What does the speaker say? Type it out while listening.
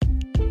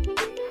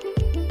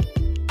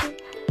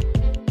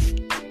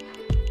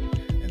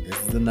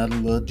is another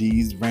Lil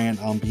D's rant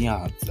on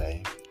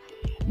Beyonce.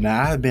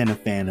 Now, I've been a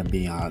fan of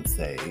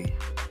Beyonce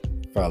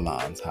for a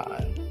long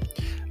time.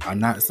 I'm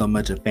not so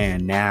much a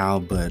fan now,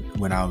 but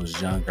when I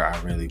was younger, I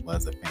really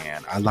was a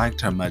fan. I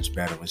liked her much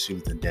better when she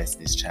was a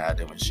Destiny's Child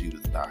than when she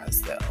was by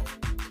herself.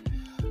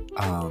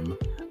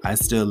 I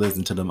still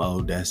listen to them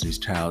old Destiny's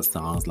Child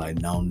songs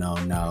like No, No,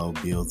 No,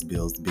 Bills,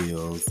 Bills,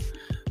 Bills,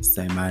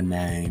 Say My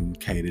Name,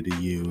 Cater to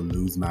You,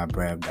 Lose My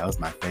Breath. That was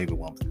my favorite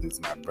one, was Lose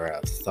My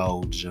Breath.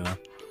 Soldier,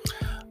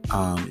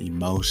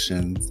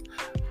 Emotions.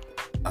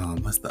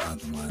 What's the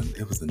other one?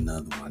 It was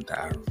another one that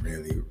I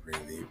really,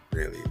 really,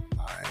 really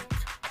like.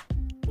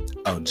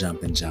 Oh,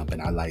 Jumpin',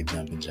 Jumpin'. I like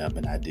Jumpin',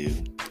 Jumpin'. I do.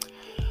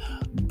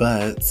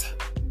 But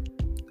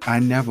I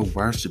never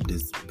worshiped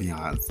this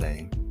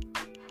Beyonce.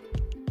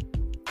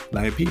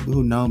 Like, people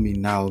who know me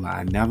know, like,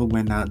 I never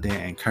went out there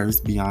and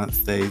cursed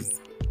Beyonce's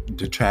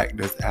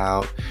detractors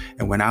out.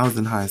 And when I was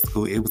in high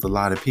school, it was a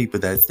lot of people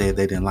that said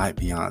they didn't like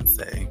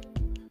Beyonce.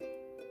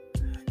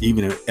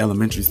 Even in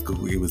elementary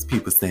school, it was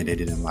people saying they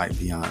didn't like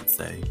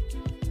Beyonce.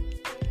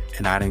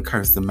 And I didn't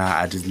curse them out,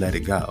 I just let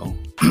it go.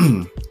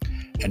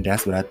 And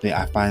that's what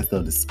I find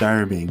so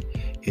disturbing,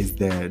 is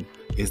that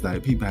it's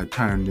like people have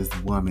turned this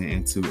woman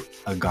into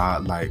a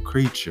godlike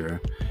creature.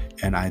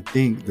 And I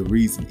think the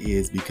reason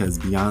is because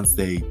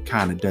Beyonce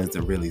kind of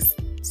doesn't really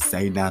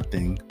say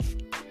nothing.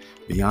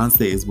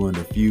 Beyonce is one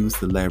of the few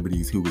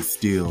celebrities who is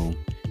still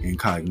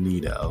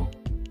incognito.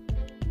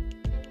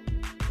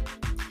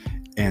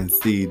 And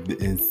see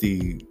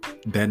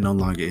that no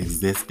longer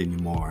exists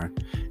anymore.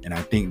 And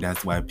I think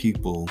that's why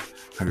people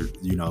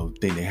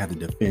think they have to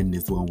defend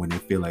this one when they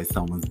feel like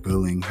someone's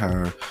bullying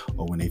her,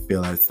 or when they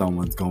feel like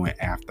someone's going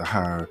after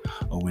her,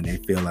 or when they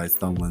feel like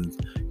someone's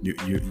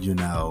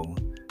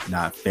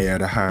not fair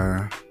to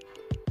her.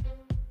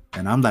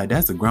 And I'm like,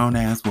 that's a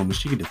grown-ass woman.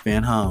 She can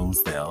defend her own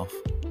self.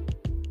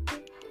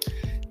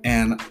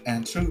 And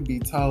truth be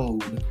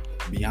told,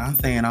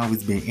 Beyonce ain't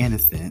always been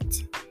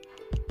innocent.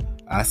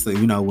 I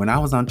said, when I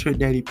was on Trick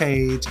Daddy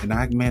page and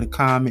I made a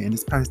comment and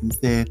this person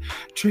said,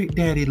 Trick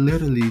Daddy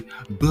literally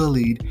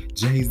bullied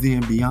Jay-Z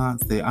and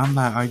Beyonce. I'm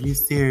like, are you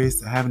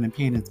serious? Having an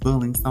opinion is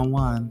bullying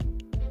someone?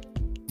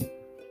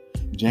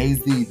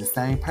 Jay-Z, the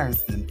same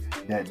person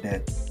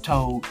that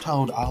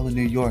told all of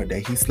New York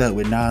that he slept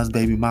with Nas'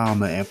 baby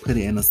mama and put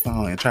it in a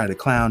song and tried to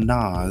clown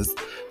Nas,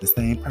 the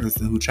same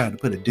person who tried to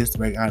put a diss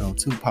record out on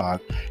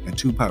Tupac, and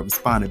Tupac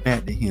responded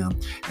back to him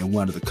in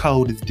one of the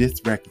coldest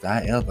diss records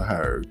I ever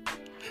heard.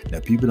 Now,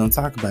 people don't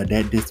talk about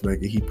that diss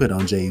record he put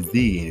on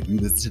Jay-Z, and if you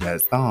listen to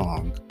that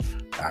song,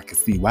 I can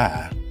see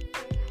why.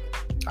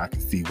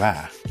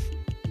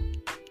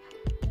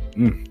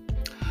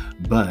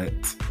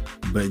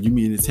 But you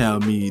mean to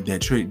tell me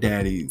that Trick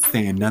Daddy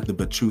saying nothing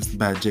but truth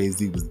about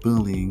Jay-Z was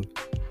bullying?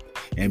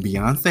 And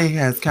Beyonce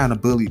has kind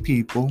of bullied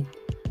people.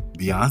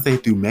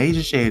 Beyonce threw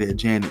major shade at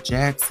Janet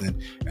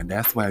Jackson, and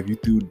that's why if you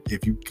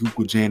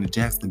Google Janet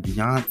Jackson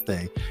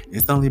Beyonce,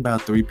 it's only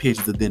about 3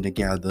 pictures of them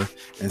together,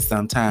 and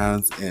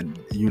sometimes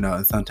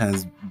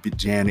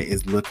Janet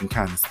is looking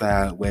kind of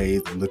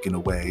sideways and looking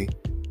away.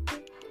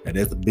 And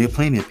there's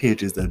plenty of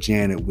pictures of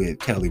Janet with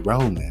Kelly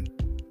Rowland,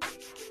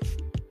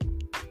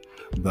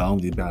 but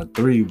only about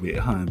 3 with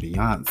her and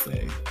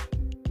Beyonce.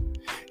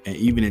 And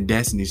even in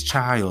Destiny's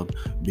Child,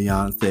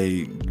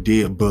 Beyonce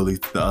did bully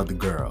the other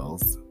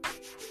girls.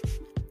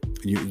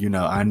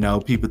 I know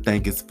people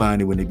think it's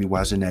funny when they be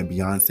watching that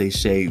Beyonce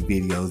shade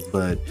videos,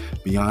 but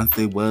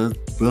Beyonce was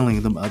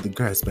bullying them other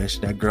girls,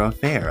 especially that girl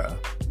Farrah.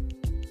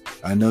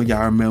 I know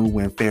y'all remember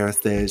when Farrah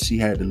said she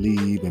had to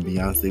leave and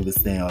Beyonce was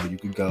saying, oh, you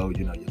could go,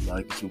 your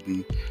luggage will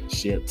be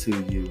shipped to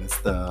you and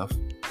stuff.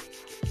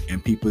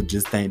 And people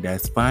just think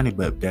that's funny,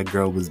 but that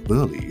girl was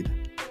bullied.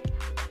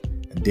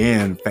 And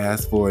then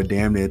fast forward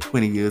damn near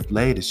 20 years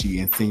later, she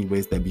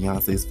insinuates that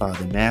Beyonce's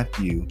father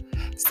Matthew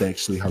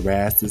sexually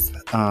harasses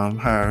her.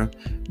 Her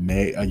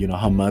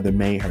mother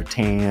made her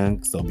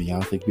tan so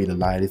Beyonce could be the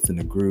lightest in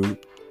the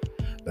group.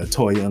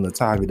 LaToya and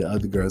Latavia, the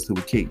other girls who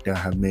were kicked out,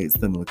 have made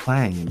similar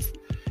claims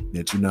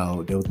that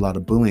there was a lot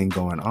of bullying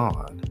going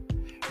on.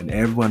 And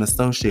everyone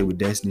associated with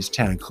Destiny's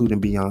Child,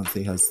 including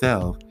Beyonce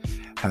herself,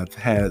 have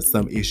had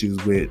some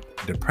issues with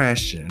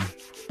depression.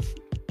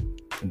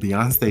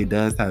 Beyonce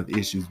does have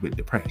issues with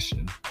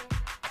depression.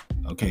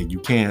 Okay, you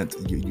can't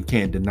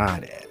deny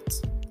that.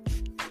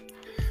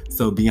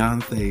 So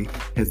Beyonce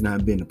has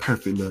not been a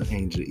perfect little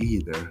angel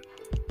either.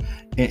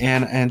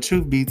 And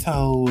truth be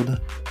told,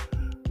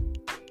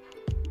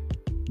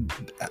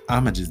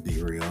 I'ma just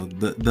be real.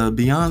 The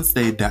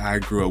Beyonce that I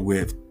grew up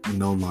with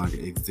no longer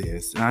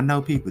exists. And I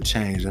know people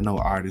change. I know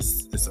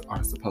artists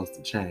are supposed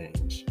to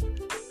change.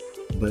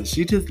 But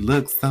she just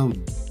looks so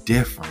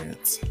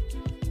different.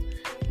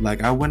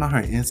 Like, I went on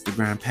her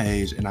Instagram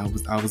page and I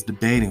was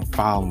debating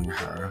following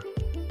her.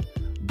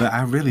 But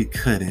I really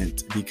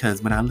couldn't,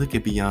 because when I look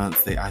at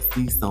Beyonce, I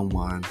see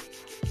someone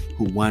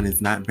who, one,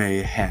 is not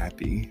very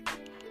happy,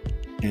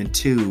 and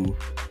two,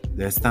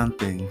 there's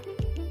something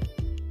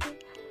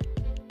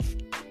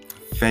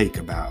fake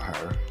about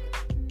her.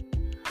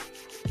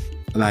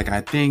 Like,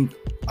 I think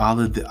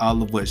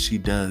all of what she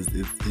does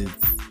is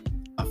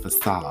a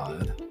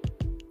facade.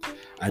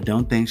 I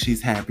don't think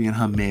she's happy in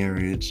her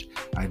marriage.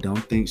 I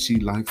don't think she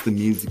likes the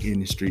music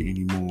industry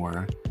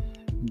anymore.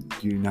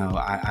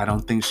 I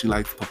don't think she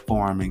likes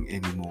performing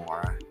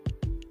anymore.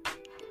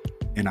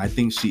 And I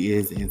think she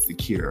is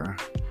insecure.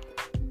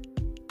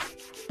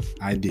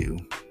 I do.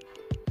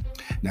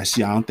 Now, I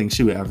don't think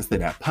she would ever say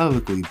that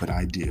publicly, but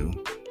I do.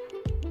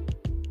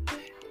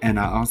 And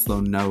I also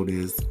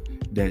noticed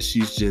that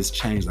she's just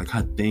changed, like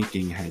her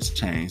thinking has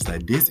changed.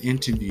 Like this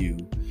interview,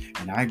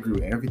 and I agree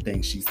with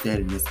everything she said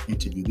in this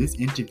interview. This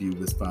interview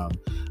was from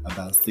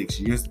about 6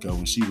 years ago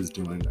when she was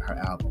doing her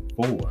album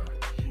 4.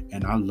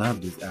 And I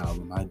love this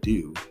album, I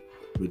do.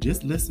 But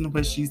just listen to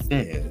what she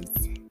says.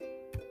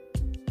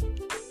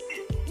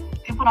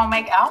 People don't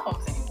make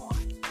albums anymore.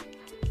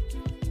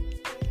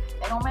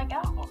 They don't make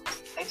albums.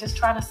 They just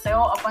try to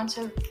sell a bunch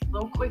of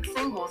little quick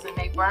singles and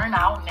they burn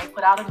out and they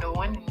put out a new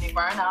one and they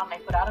burn out and they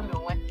put out a new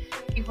one.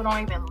 People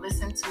don't even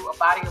listen to a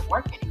body of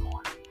work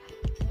anymore.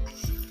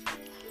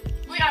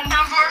 We are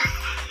number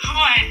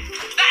 1.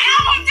 The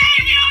album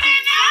debuted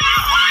in number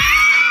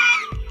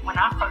 1! When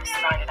I first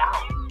started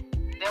out,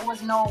 there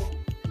was no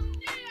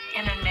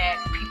internet,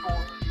 people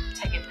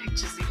taking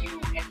pictures of you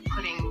and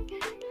putting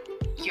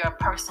your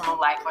personal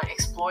life or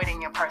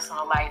exploiting your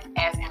personal life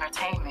as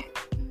entertainment.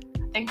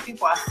 I think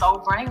people are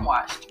so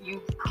brainwashed.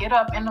 You get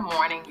up in the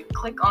morning, you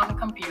click on the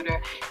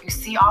computer, you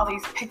see all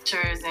these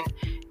pictures, and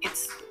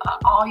it's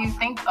all you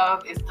think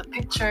of is the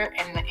picture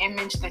and the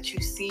image that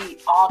you see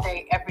all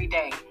day, every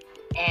day,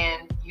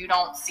 and you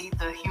don't see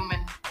the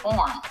human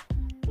form.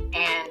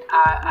 And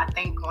I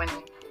think when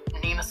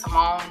Nina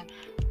Simone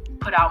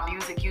put out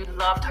music, you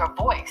loved her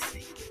voice.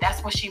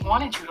 That's what she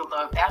wanted you to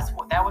love.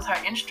 That was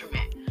her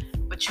instrument.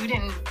 But you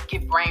didn't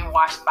get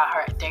brainwashed by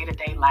her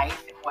day-to-day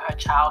life and what her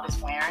child is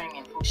wearing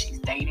and who she's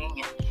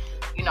dating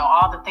and,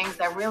 all the things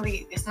that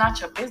really, it's not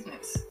your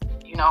business,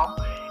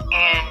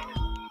 and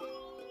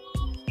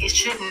it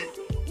shouldn't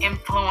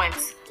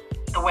influence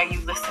the way you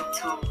listen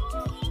to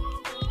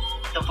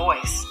the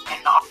voice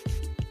and the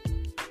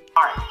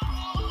art.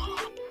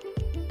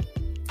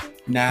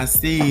 Now,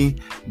 see,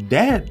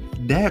 that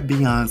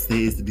Beyonce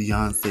is the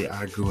Beyonce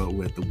I grew up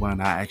with, the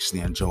one I actually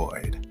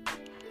enjoyed.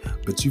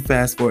 But you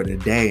fast forward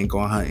today and go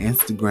on her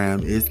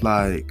Instagram, it's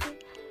like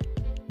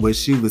what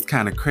she was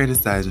kind of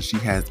criticizing she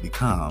has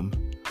become.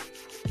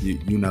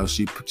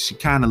 She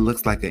kind of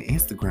looks like an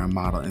Instagram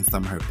model in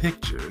some of her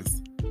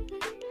pictures.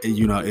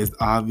 It's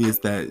obvious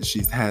that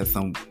she's had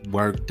some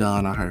work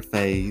done on her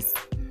face.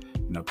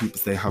 People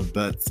say her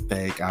butt's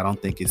fake. I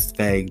don't think it's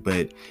fake,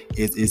 but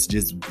it's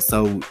just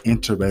so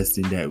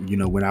interesting that,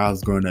 when I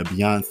was growing up,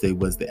 Beyonce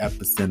was the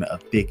epicenter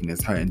of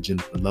thickness, her and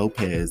Jennifer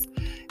Lopez.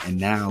 And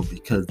now,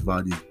 because of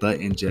all these butt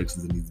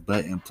injections and these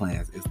butt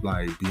implants, it's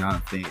like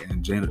Beyonce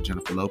and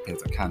Jennifer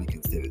Lopez are kind of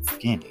considered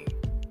skinny.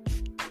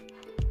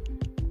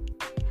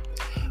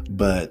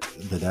 But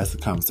that's a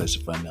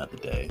conversation for another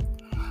day.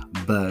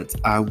 But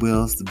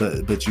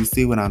you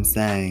see what I'm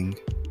saying?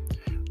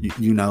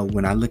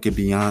 When I look at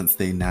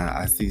Beyonce now,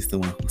 I see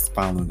someone who's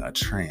following a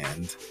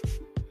trend.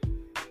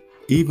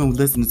 Even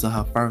listening to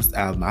her first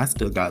album, I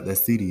still got that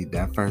CD,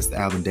 that first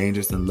album,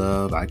 Dangerous in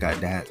Love. I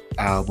got that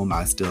album.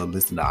 I still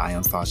listen to I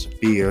Am Sasha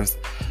Fierce.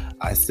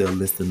 I still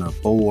listen to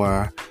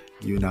 4,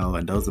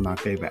 and those are my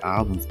favorite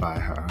albums by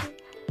her.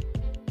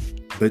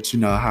 But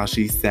how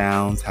she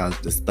sounds, how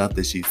the stuff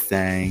that she's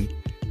saying,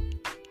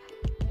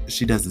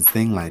 she doesn't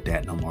sing like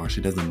that no more.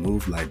 She doesn't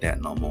move like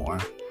that no more.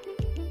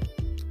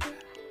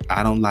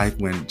 I don't like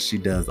when she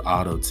does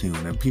auto-tune.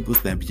 And people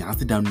say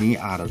Beyonce don't need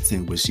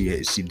auto-tune, but she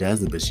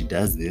does it, but she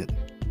does it.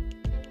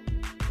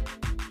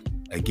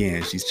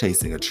 Again, she's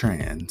chasing a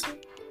trend.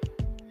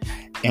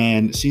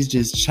 And she's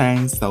just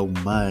changed so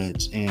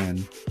much.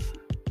 And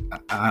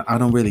I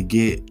don't really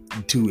get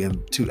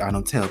I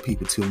don't tell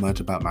people too much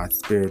about my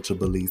spiritual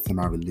beliefs and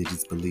my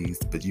religious beliefs,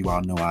 but you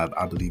all know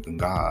I believe in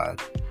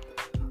God.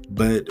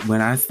 But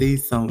when I see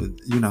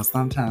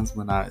sometimes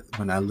when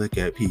I look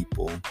at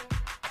people,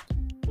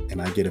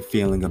 and I get a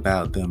feeling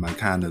about them, I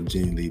kind of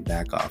genuinely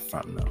back off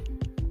from them.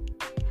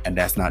 And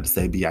that's not to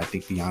say I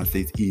think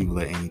Beyonce's evil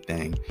or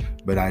anything,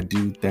 but I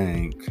do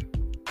think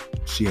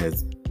she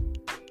has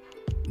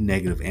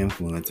negative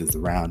influences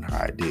around her.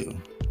 I do.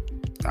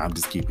 I'm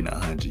just keeping it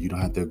 100. You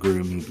don't have to agree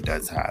with me, but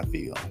that's how I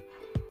feel.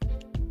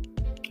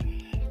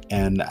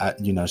 And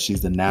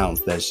she's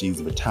announced that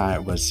she's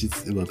retired. Well,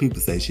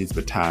 people say she's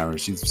retiring.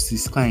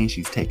 She's claiming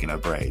she's taking a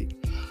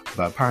break,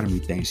 but part of me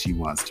thinks she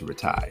wants to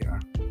retire.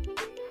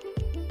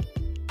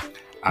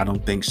 I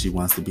don't think she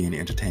wants to be in the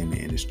entertainment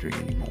industry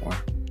anymore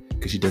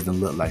because she doesn't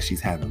look like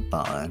she's having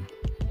fun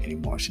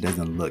anymore. She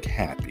doesn't look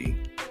happy.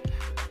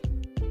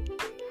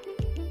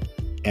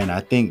 And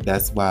I think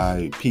that's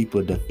why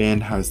people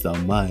defend her so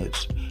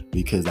much,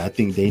 because I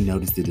think they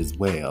noticed it as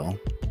well.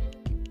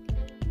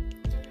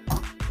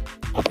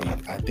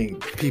 I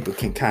think people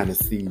can kind of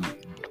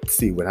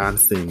see what I'm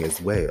seeing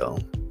as well.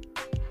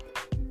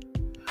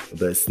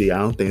 But see, I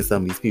don't think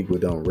some of these people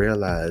don't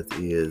realize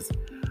is,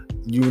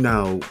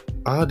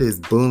 all this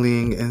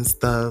bullying and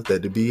stuff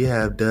that the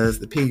BeyHive does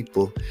to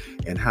people,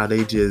 and how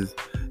they just,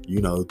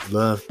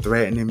 love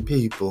threatening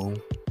people,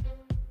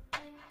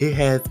 it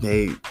has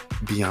made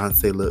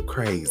Beyonce look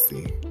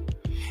crazy.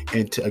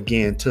 And to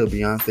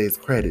Beyonce's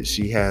credit,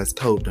 she has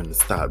told them to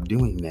stop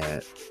doing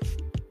that.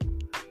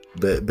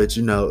 But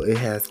it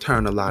has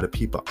turned a lot of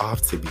people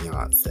off to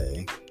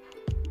Beyonce.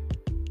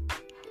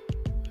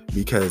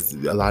 Because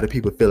a lot of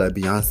people feel like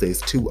Beyonce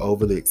is too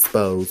overly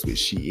exposed, which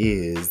she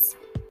is.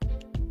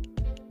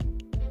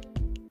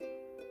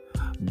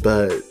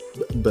 But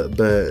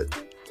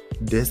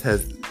this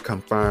has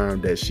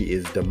confirmed that she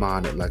is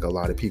demonic, like a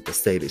lot of people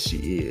say that she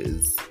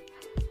is.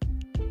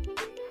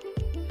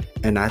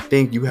 And I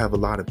think you have a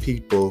lot of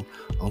people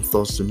on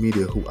social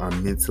media who are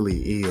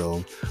mentally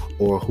ill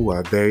or who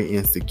are very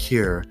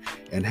insecure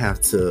and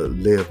have to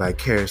live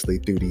vicariously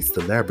through these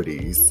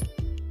celebrities.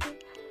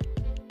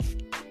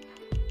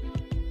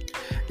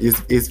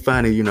 It's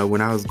funny,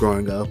 when I was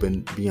growing up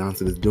and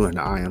Beyonce was doing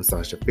the I Am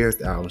Sasha Fierce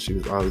album, she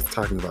was always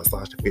talking about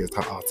Sasha Fierce,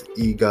 her alter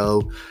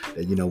ego,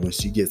 that, when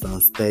she gets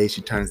on stage,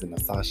 she turns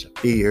into Sasha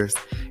Fierce.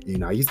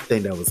 I used to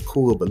think that was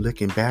cool, but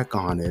looking back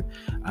on it,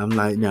 I'm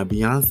like, now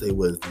Beyonce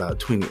was about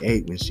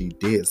 28 when she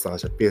did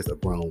Sasha Fierce, a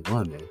grown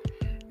woman.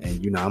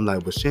 And, I'm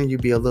like, well, shouldn't you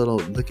be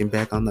looking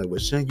back, I'm like, well,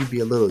 shouldn't you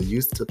be a little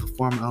used to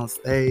performing on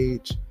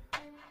stage?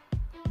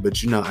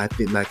 But, I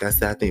think, like I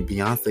said, I think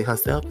Beyonce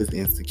herself is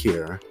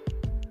insecure.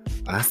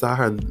 I saw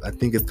her, I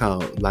think it's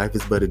called Life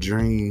is But a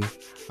Dream.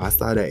 I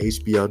saw that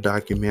HBO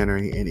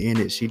documentary, and in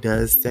it, she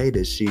does say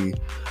that she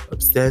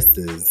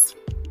obsesses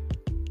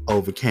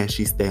over, can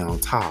she stay on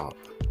top?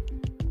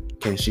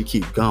 Can she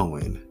keep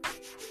going?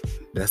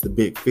 That's the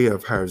big fear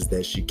of hers,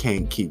 that she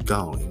can't keep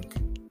going.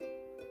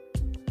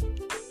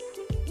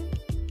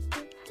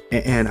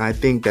 And I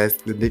think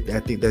that's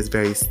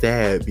very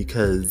sad,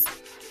 because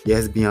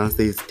yes, Beyonce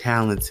is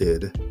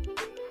talented,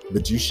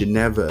 but you should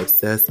never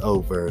obsess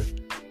over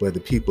whether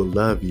people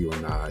love you or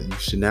not. You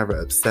should never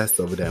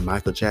obsess over that.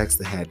 Michael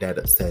Jackson had that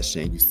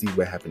obsession. You see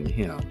what happened to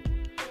him.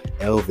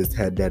 Elvis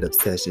had that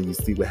obsession. You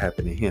see what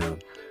happened to him.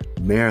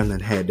 Marilyn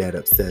had that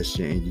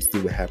obsession, and you see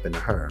what happened to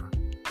her.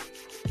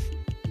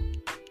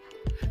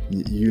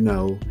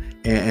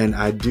 And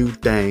I do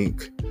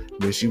think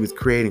when she was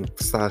creating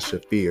Sasha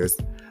Fierce,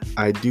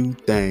 I do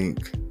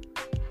think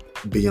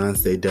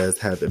Beyonce does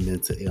have a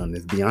mental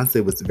illness.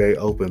 Beyonce was very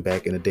open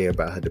back in the day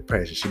about her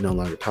depression. She no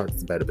longer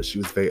talks about it, but she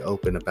was very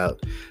open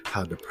about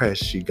how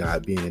depressed she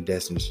got being a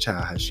Destiny's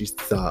Child, how she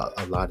saw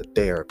a lot of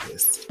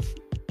therapists.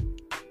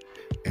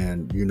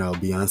 And,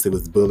 Beyonce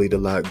was bullied a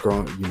lot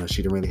growing,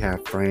 she didn't really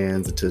have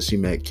friends until she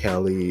met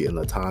Kelly and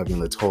Latavia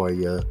and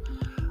LaToya.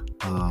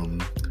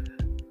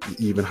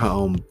 Even her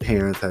own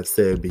parents have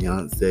said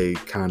Beyonce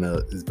kind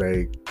of is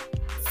very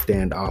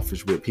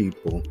standoffish with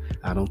people.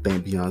 I don't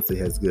think Beyonce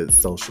has good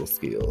social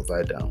skills.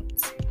 I don't.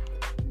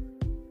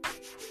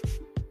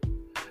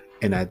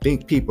 And I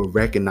think people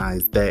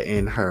recognize that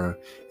in her.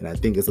 And I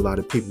think there's a lot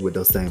of people with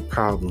those same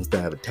problems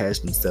that have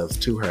attached themselves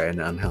to her in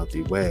an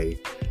unhealthy way.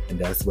 And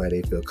that's why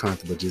they feel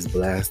comfortable just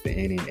blasting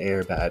any and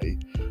everybody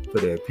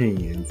for their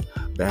opinions.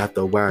 But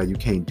after a while, you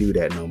can't do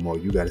that no more.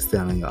 You got to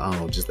stand on your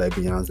own. Just like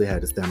Beyonce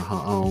had to stand on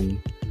her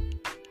own,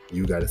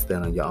 you got to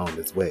stand on your own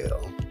as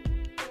well.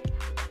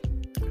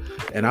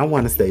 And I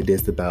want to say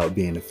this about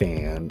being a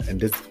fan, and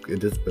this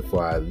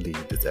before I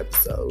leave this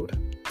episode.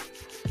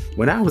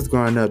 When I was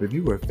growing up, if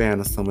you were a fan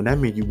of someone, that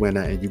meant you went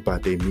out and you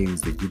bought their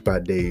music, you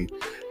bought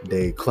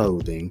their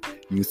clothing,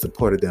 you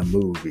supported their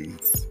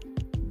movies.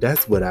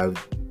 That's what I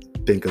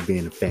think of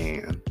being a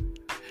fan.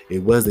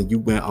 It wasn't you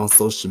went on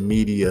social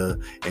media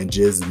and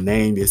just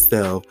named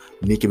yourself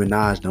Nicki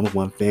Minaj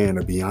 #1 fan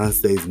or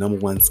Beyonce's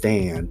 #1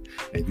 stan,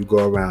 and you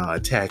go around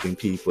attacking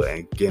people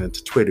and get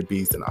into Twitter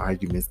beefs and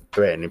arguments and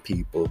threatening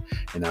people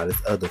and all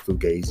this other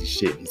fugazi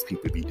shit these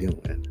people be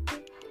doing.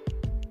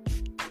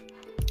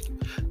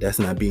 That's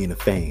not being a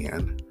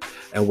fan.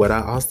 And what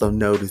I also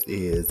noticed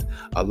is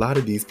a lot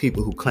of these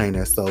people who claim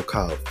they're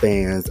so-called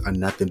fans are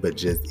nothing but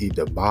just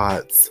either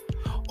bots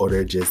or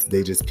they're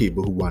just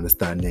people who want to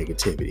start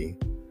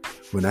negativity.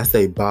 When I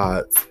say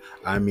bots,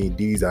 I mean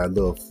these are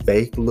little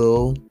fake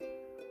little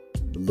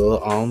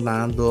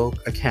online little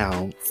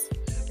accounts,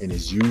 and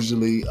it's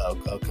usually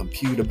a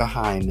computer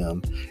behind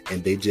them,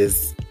 and they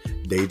just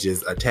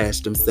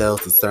attach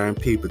themselves to certain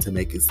people to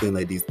make it seem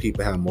like these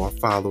people have more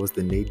followers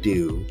than they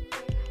do.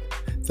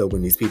 So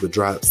when these people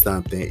drop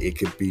something, it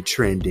could be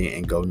trending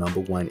and go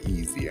 #1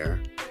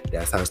 easier.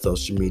 That's how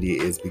social media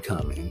is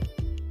becoming.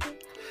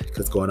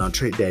 Because going on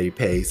Trick Daddy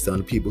page, some of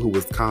the people who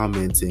was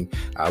commenting,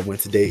 I went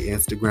to their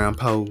Instagram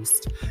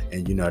post,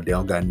 and they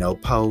don't got no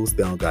post,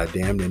 they don't got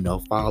damn near no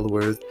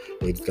followers,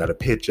 they just got a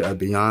picture of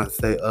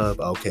Beyonce up.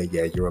 Okay,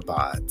 yeah, you're a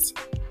bot.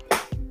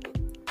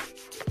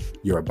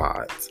 You're a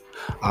bot.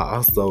 I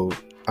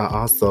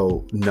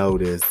also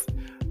noticed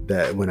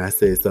that when I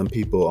said some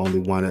people only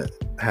want to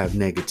have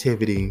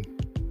negativity,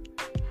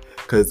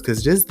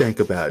 because just think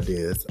about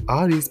this.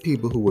 All these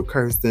people who were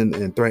cursing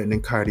and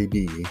threatening Cardi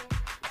B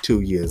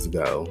 2 years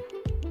ago,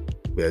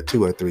 well,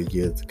 2 or 3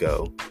 years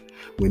ago,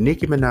 When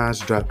Nicki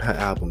Minaj dropped her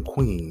album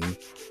Queen,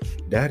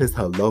 that is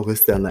her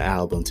lowest selling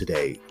album to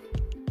date.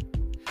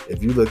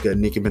 If you look at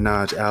Nicki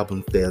Minaj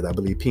album sales, I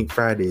believe Pink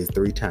Friday is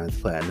 3 times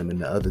platinum,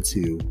 and the other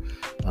two,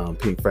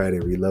 Pink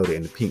Friday Reloaded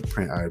and the Pink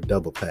Print, are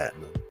double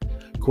platinum.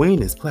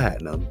 Queen is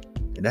platinum,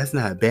 and that's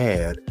not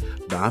bad,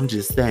 but I'm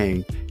just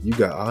saying, you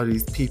got all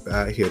these people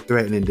out here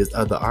threatening this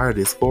other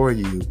artist for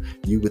you.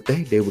 You would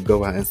think they would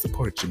go out and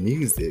support your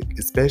music,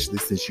 especially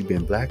since you've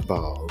been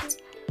blackballed.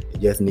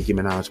 Yes, Nicki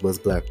Minaj was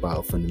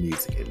blackballed from the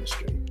music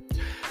industry.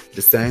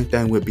 The same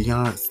thing with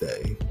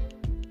Beyonce.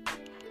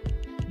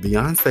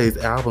 Beyonce's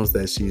albums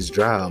that she's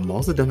dropped,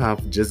 most of them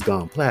have just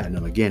gone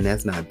platinum. Again,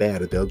 that's not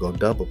bad. If they'll go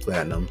double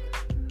platinum.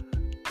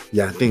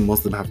 Yeah, I think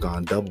most of them have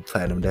gone double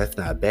platinum. That's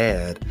not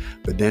bad.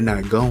 But they're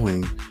not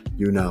going,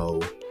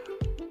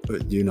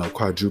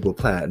 quadruple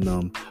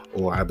platinum,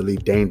 or I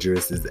believe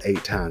Dangerous is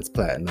 8 times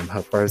platinum.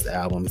 Her first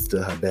album is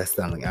still her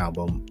best-selling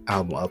album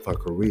of her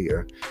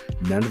career.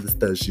 None of the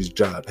stuff she's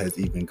dropped has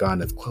even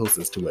gone as close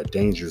as to what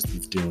Dangerous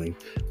was doing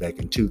back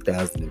in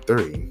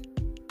 2003.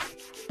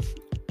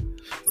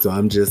 So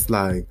I'm just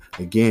like,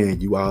 again,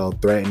 you all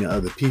threatening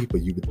other people.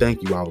 You would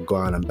think you all would go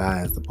out and buy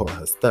and support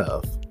her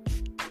stuff.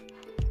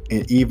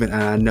 And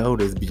I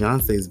noticed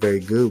Beyonce is very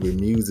good with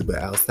music, but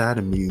outside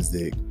of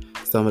music,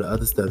 some of the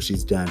other stuff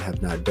she's done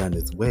have not done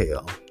as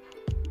well.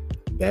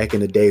 Back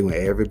in the day when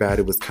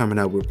everybody was coming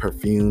out with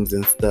perfumes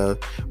and stuff,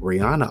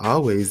 Rihanna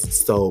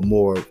always sold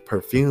more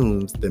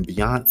perfumes than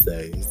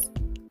Beyonce's.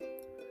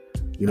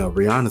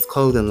 Rihanna's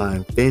clothing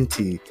line,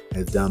 Fenty,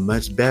 has done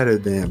much better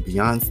than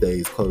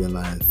Beyonce's clothing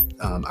line,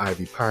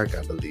 Ivy Park,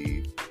 I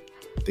believe.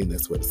 I think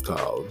that's what it's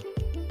called.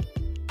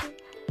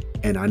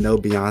 And I know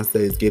Beyonce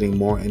is getting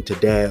more into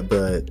that,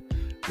 but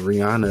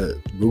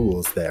Rihanna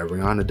rules that.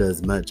 Rihanna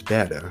does much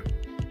better.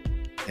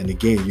 And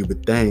again, you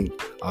would think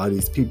all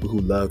these people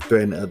who love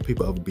threatening other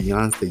people over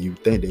Beyonce, you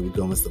would think they would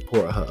go and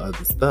support her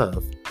other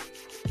stuff.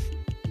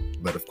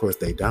 But of course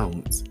they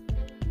don't.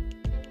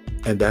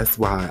 And that's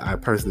why I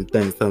personally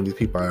think some of these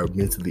people are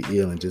mentally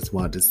ill and just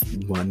want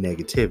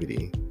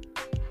negativity.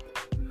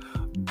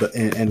 But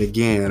and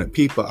again,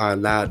 people are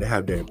allowed to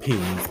have their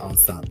opinions on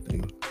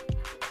something.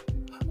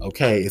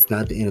 Okay, it's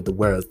not the end of the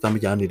world. Some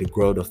of y'all need to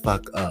grow the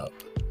fuck up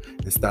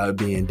and start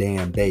being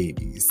damn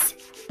babies.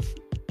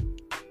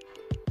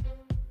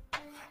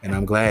 And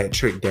I'm glad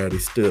Trick Daddy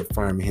stood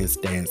firm in his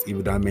stance.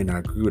 Even though I may not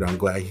agree with it, I'm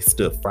glad he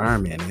stood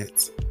firm in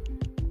it.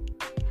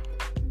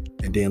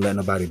 And didn't let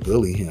nobody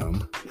bully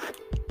him.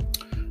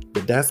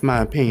 But that's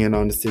my opinion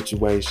on the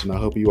situation. I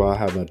hope you all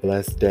have a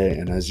blessed day.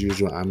 And as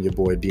usual, I'm your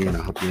boy D, and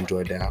I hope you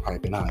enjoyed that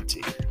Piping Hot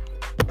Tea.